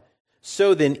God.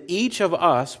 So then each of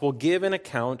us will give an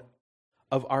account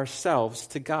of ourselves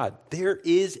to God. There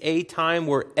is a time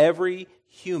where every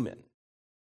human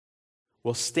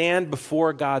will stand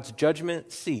before God's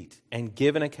judgment seat and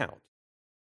give an account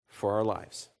for our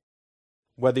lives.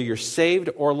 Whether you're saved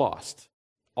or lost,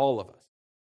 all of us.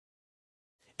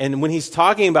 And when he's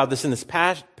talking about this in this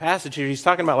passage here, he's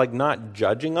talking about like not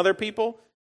judging other people,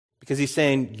 because he's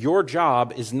saying your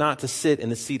job is not to sit in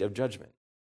the seat of judgment.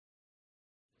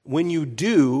 When you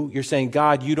do, you're saying,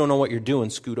 God, you don't know what you're doing,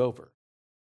 scoot over.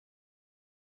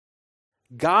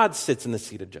 God sits in the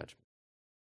seat of judgment.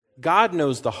 God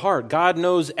knows the heart. God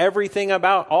knows everything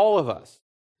about all of us.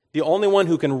 The only one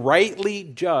who can rightly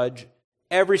judge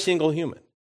every single human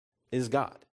is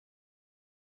God.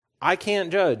 I can't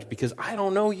judge because I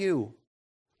don't know you.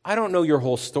 I don't know your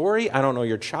whole story. I don't know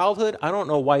your childhood. I don't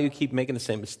know why you keep making the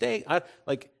same mistake.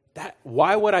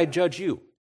 Why would I judge you?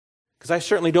 Because I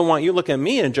certainly don't want you looking at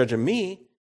me and judging me,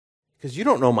 because you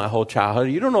don't know my whole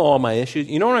childhood. You don't know all my issues.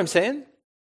 You know what I'm saying?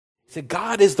 He said,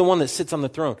 God is the one that sits on the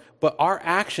throne. But our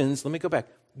actions, let me go back,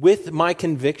 with my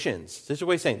convictions. This is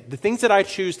what he's saying. The things that I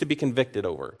choose to be convicted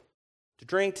over, to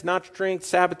drink, to not to drink,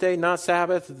 Sabbath day, not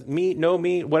Sabbath, meat, no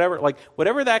meat, whatever, like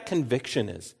whatever that conviction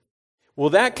is. Will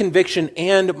that conviction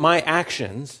and my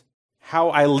actions, how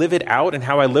I live it out and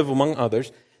how I live among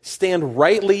others, stand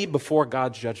rightly before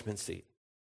God's judgment seat?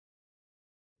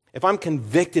 If I'm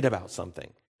convicted about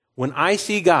something, when I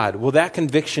see God, will that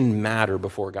conviction matter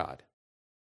before God?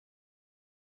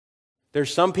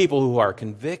 There's some people who are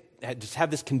just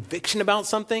have this conviction about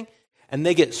something, and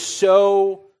they get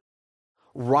so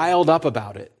riled up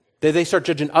about it that they start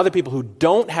judging other people who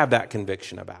don't have that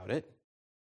conviction about it.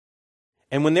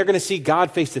 And when they're going to see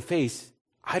God face to face,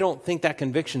 I don't think that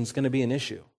conviction is going to be an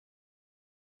issue.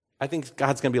 I think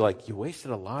God's going to be like, you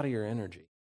wasted a lot of your energy.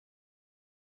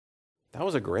 That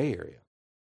was a gray area.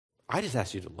 I just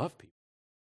asked you to love people,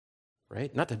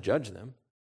 right? Not to judge them.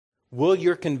 Will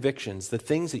your convictions, the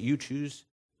things that you choose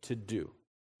to do,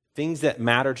 things that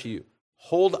matter to you,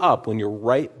 hold up when you're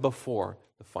right before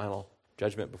the final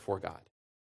judgment before God?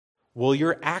 Will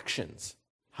your actions,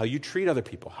 how you treat other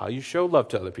people, how you show love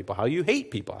to other people, how you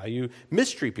hate people, how you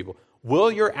mistreat people,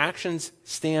 will your actions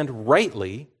stand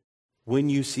rightly when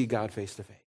you see God face to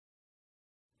face?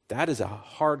 That is a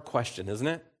hard question, isn't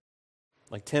it?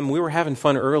 Like, Tim, we were having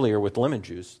fun earlier with lemon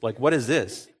juice. Like, what is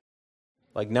this?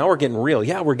 Like, now we're getting real.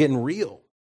 Yeah, we're getting real.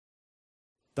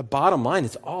 The bottom line,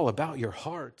 it's all about your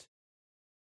heart.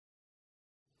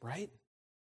 Right?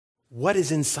 What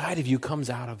is inside of you comes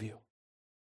out of you.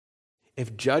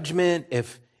 If judgment,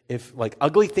 if like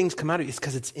ugly things come out of you, it's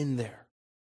because it's in there.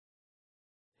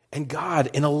 And God,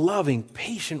 in a loving,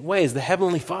 patient way, as the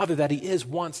Heavenly Father that He is,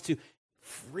 wants to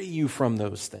free you from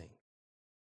those things.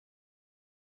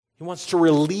 He wants to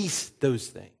release those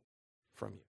things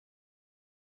from you.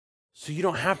 So you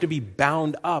don't have to be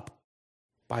bound up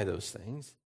by those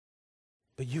things,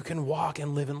 but you can walk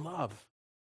and live in love.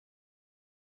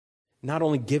 Not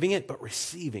only giving it, but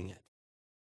receiving it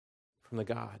from the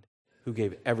God who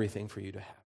gave everything for you to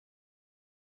have.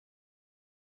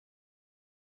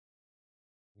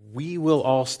 We will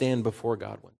all stand before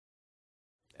God one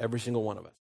day. Every single one of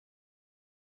us.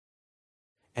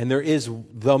 And there is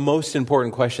the most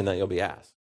important question that you'll be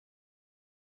asked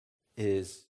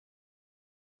is,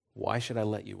 why should I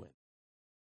let you in?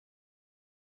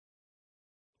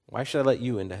 Why should I let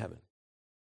you into heaven?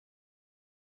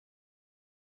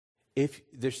 If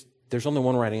there's only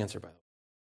one right answer, by the way.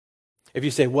 If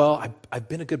you say, well, I've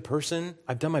been a good person,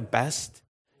 I've done my best,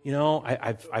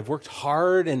 I've worked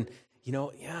hard, and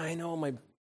yeah, I know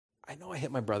I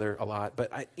hit my brother a lot,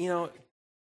 but you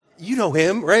know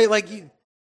him, right?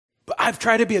 But I've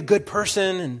tried to be a good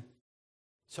person, and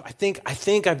so I think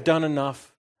I've done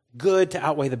enough good to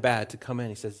outweigh the bad to come in.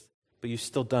 He says, but you've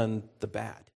still done the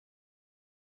bad.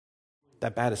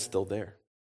 That bad is still there,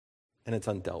 and it's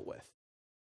undealt with.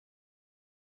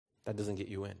 That doesn't get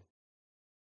you in.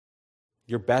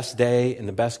 Your best day and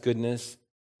the best goodness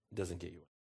doesn't get you in.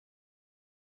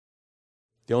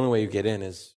 The only way you get in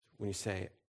is when you say,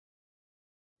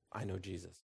 I know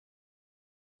Jesus.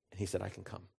 And He said, I can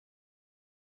come.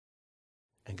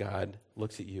 And God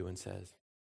looks at you and says,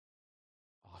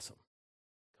 awesome,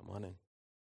 come on in.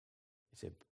 You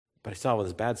say, but I saw all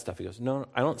this bad stuff. He goes, no,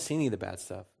 I don't see any of the bad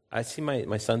stuff. I see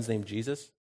my son's name,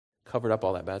 Jesus, covered up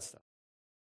all that bad stuff.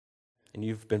 And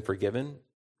you've been forgiven.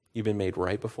 You've been made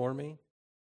right before me.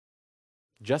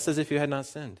 Just as if you had not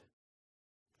sinned.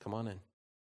 Come on in.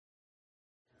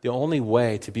 The only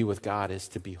way to be with God is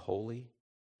to be holy,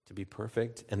 to be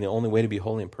perfect. And the only way to be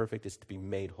holy and perfect is to be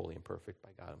made holy and perfect by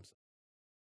God Himself.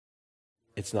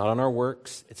 It's not on our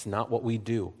works. It's not what we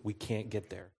do. We can't get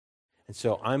there. And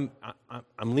so I'm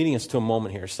leading us to a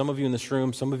moment here. Some of you in this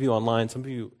room, some of you online, some of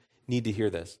you need to hear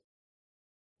this.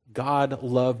 God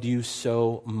loved you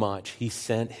so much, He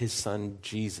sent His Son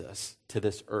Jesus to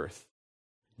this earth.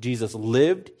 Jesus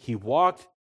lived, He walked.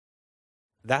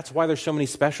 That's why there's so many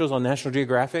specials on National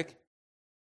Geographic,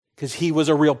 because He was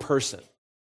a real person.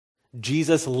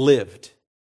 Jesus lived.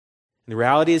 And the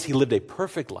reality is He lived a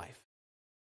perfect life.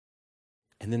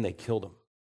 And then they killed Him.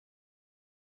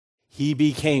 He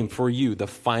became for you the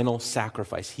final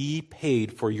sacrifice. He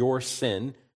paid for your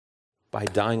sin by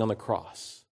dying on the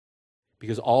cross.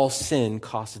 Because all sin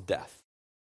costs death.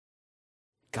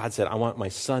 God said, I want my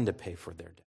Son to pay for their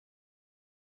death.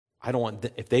 I don't want,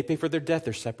 if they pay for their death,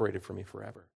 they're separated from me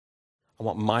forever. I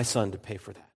want my Son to pay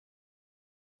for that.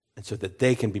 And so that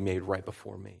they can be made right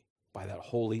before me by that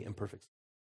holy and perfect.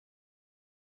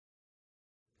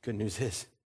 Good news is,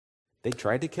 they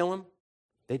tried to kill Him.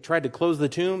 They tried to close the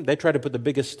tomb. They tried to put the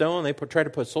biggest stone. They tried to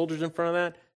put soldiers in front of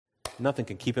that. Nothing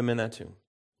can keep Him in that tomb.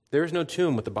 There is no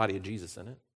tomb with the body of Jesus in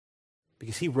it.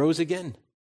 Because He rose again.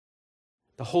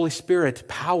 The Holy Spirit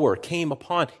power came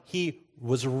upon. He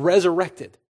was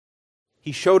resurrected.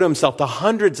 He showed himself to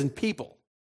hundreds of people.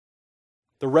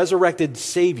 The resurrected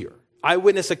Savior.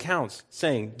 Eyewitness accounts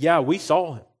saying, yeah, we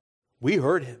saw him. We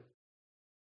heard him.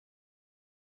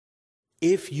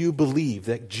 If you believe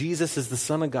that Jesus is the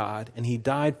Son of God and he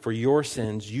died for your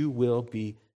sins, you will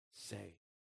be saved.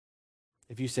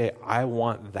 If you say, I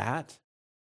want that,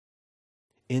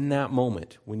 in that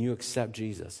moment when you accept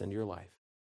Jesus into your life,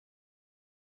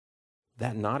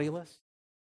 that naughty list,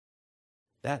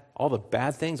 that all the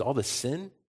bad things, all the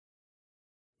sin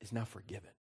is now forgiven.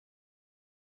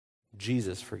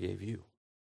 Jesus forgave you.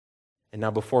 And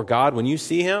now before God, when you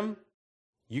see him,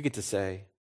 you get to say,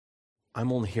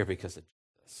 I'm only here because of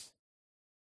Jesus.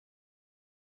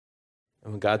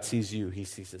 And when God sees you, he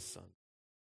sees his Son.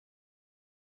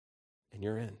 And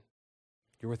you're in.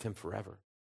 You're with him forever.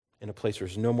 In a place where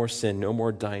there's no more sin, no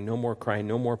more dying, no more crying,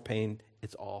 no more pain.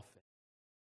 It's all finished.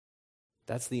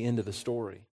 That's the end of the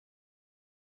story.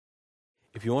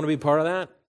 If you want to be part of that,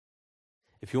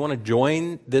 if you want to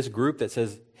join this group that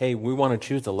says, hey, we want to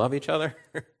choose to love each other,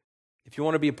 if you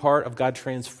want to be a part of God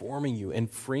transforming you and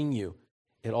freeing you,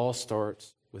 it all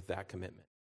starts with that commitment.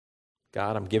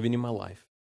 God, I'm giving you my life.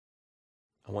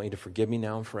 I want you to forgive me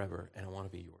now and forever, and I want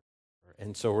to be yours.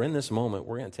 And so we're in this moment,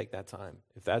 we're going to take that time.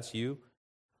 If that's you,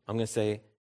 I'm going to say,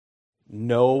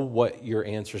 know what your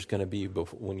answer is going to be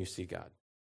when you see God.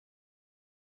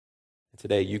 And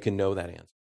today, you can know that answer.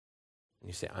 And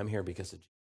you say, I'm here because of Jesus.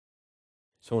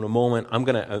 So in a moment, I'm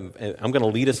gonna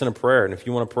lead us in a prayer. And if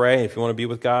you want to pray, if you want to be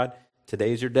with God,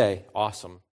 today's your day.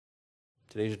 Awesome.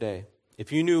 Today's your day.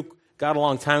 If you knew God a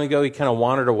long time ago, he kind of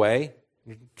wandered away,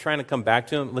 you're trying to come back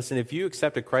to him. Listen, if you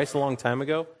accepted Christ a long time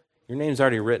ago, your name's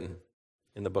already written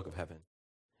in the book of heaven.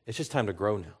 It's just time to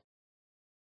grow now.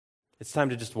 It's time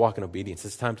to just walk in obedience.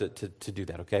 It's time to do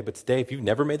that, okay? But today, if you've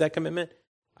never made that commitment,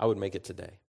 I would make it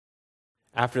today.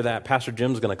 After that, Pastor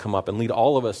Jim's going to come up and lead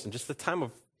all of us in just a time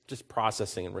of just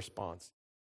processing and response.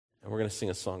 And we're going to sing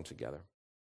a song together.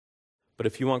 But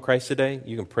if you want Christ today,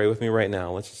 you can pray with me right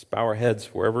now. Let's just bow our heads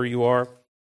wherever you are.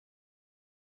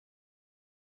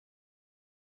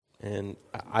 And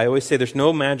I always say there's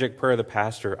no magic prayer of the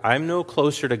pastor. I'm no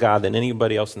closer to God than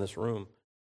anybody else in this room.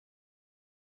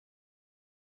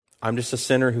 I'm just a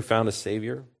sinner who found a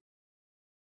Savior.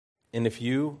 And if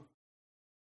you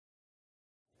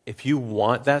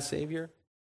want that Savior,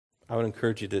 I would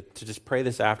encourage you to just pray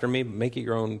this after me. Make it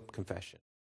your own confession.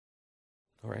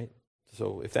 All right?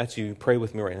 So if that's you, pray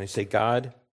with me right now. You say,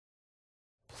 God,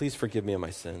 please forgive me of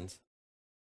my sins.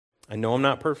 I know I'm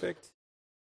not perfect.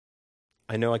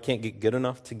 I know I can't get good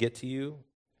enough to get to you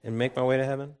and make my way to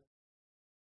heaven.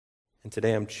 And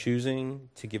today I'm choosing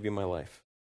to give you my life.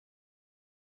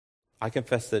 I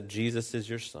confess that Jesus is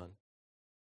your Son,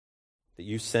 that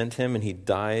you sent him and he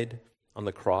died on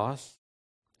the cross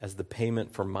as the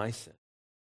payment for my sin.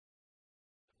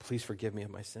 Please forgive me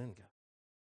of my sin, God.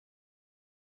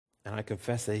 And I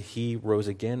confess that he rose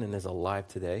again and is alive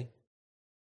today.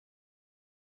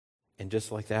 And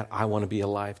just like that, I want to be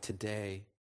alive today,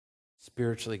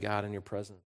 spiritually, God, in your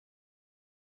presence.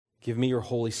 Give me your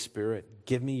Holy Spirit.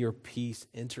 Give me your peace.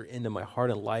 Enter into my heart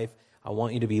and life. I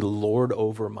want you to be Lord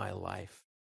over my life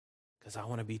because I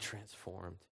want to be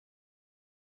transformed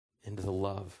into the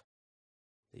love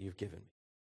that you've given me.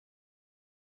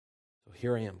 So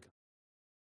here I am.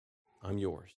 I'm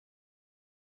yours.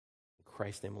 In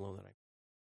Christ's name alone that I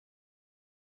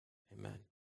pray. Amen.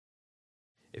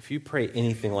 If you pray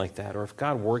anything like that, or if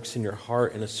God works in your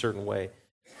heart in a certain way,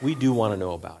 we do want to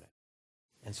know about it.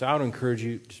 And so I would encourage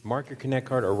you, just mark your Connect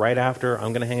card, or right after,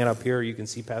 I'm going to hang it up here. You can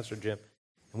see Pastor Jim.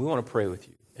 And we want to pray with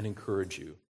you and encourage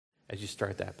you as you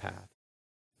start that path.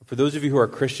 For those of you who are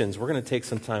Christians, we're going to take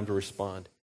some time to respond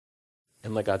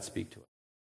and let God speak to us.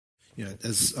 Yeah,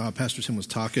 as Pastor Tim was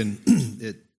talking,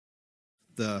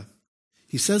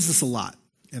 he says this a lot,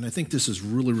 and I think this is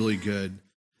really, really good.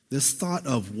 This thought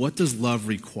of what does love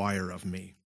require of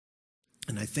me?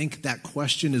 And I think that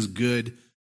question is good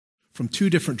from two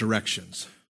different directions.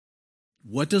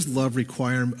 What does love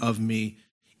require of me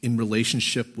in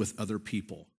relationship with other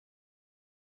people?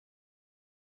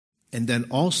 And then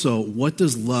also, what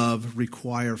does love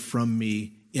require from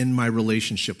me in my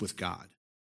relationship with God?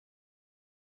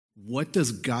 What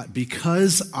does God,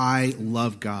 because I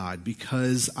love God,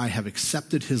 because I have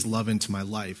accepted his love into my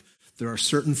life, there are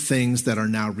certain things that are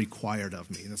now required of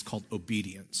me, and it's called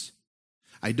obedience.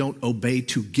 I don't obey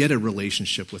to get a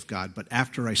relationship with God, but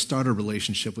after I start a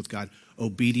relationship with God,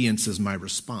 obedience is my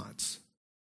response.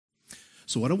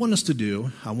 So what I want us to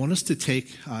do, I want us to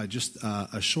take just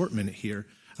a short minute here.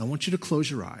 I want you to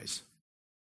close your eyes.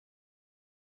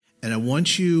 And I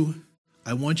want you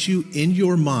in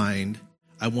your mind,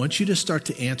 I want you to start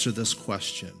to answer this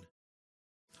question.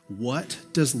 What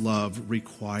does love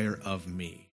require of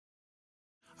me?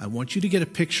 I want you to get a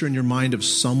picture in your mind of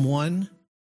someone,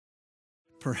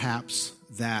 perhaps,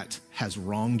 that has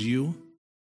wronged you,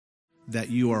 that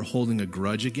you are holding a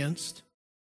grudge against.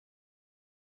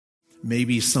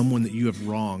 Maybe someone that you have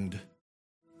wronged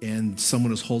and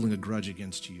someone is holding a grudge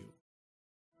against you.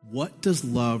 What does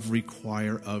love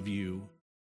require of you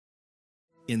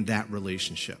in that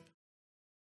relationship?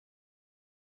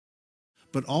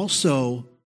 But also,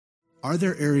 are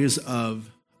there areas of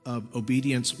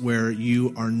obedience where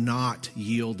you are not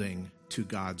yielding to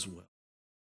God's will?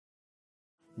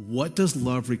 What does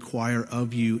love require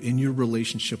of you in your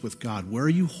relationship with God? Where are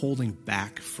you holding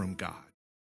back from God?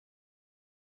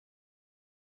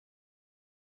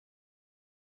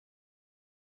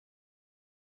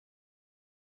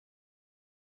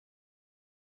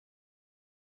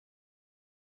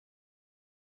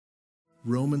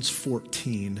 Romans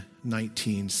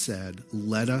 14:19 said,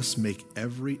 "Let us make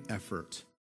every effort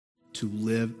to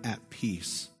live at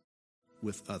peace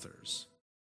with others."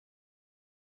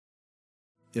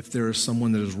 If there is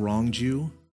someone that has wronged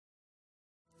you,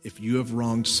 if you have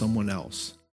wronged someone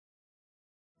else,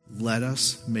 let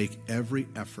us make every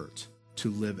effort to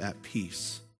live at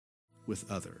peace with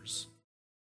others.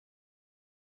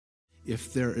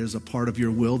 If there is a part of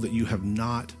your will that you have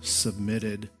not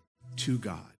submitted to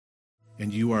God,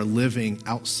 and you are living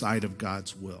outside of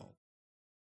God's will,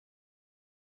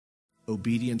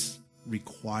 obedience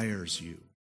requires you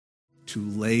to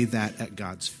lay that at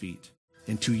God's feet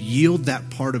and to yield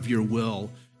that part of your will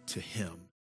to Him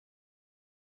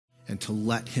and to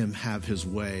let Him have His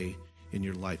way in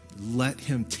your life. Let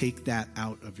Him take that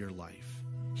out of your life.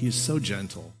 He is so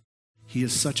gentle. He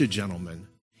is such a gentleman.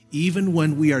 Even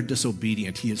when we are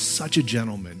disobedient, He is such a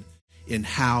gentleman in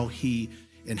how He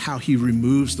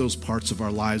removes those parts of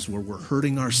our lives where we're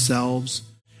hurting ourselves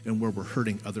and where we're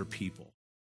hurting other people.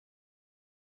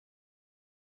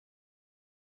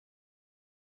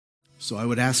 So I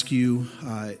would ask you,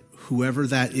 whoever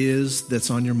that is that's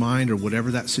on your mind or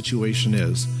whatever that situation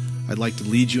is, I'd like to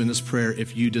lead you in this prayer.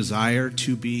 If you desire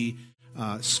to be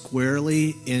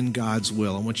squarely in God's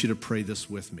will, I want you to pray this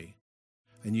with me.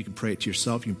 And you can pray it to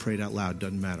yourself. You can pray it out loud.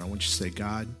 Doesn't matter. I want you to say,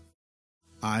 God,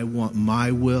 I want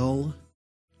my will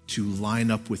to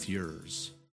line up with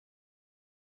yours.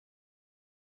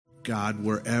 God,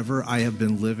 wherever I have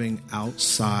been living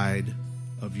outside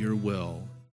of your will,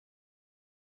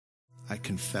 I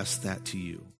confess that to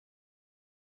you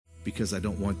because I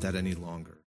don't want that any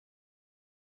longer.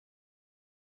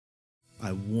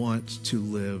 I want to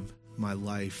live my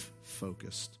life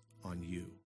focused on you.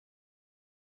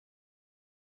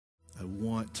 I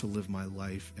want to live my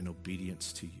life in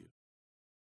obedience to you.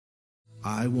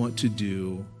 I want to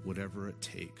do whatever it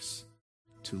takes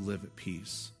to live at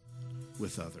peace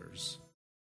with others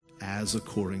as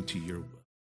according to your will.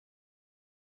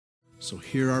 So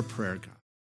hear our prayer, God.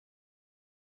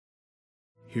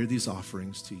 Hear these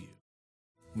offerings to you.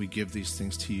 We give these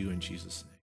things to you in Jesus'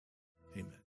 name.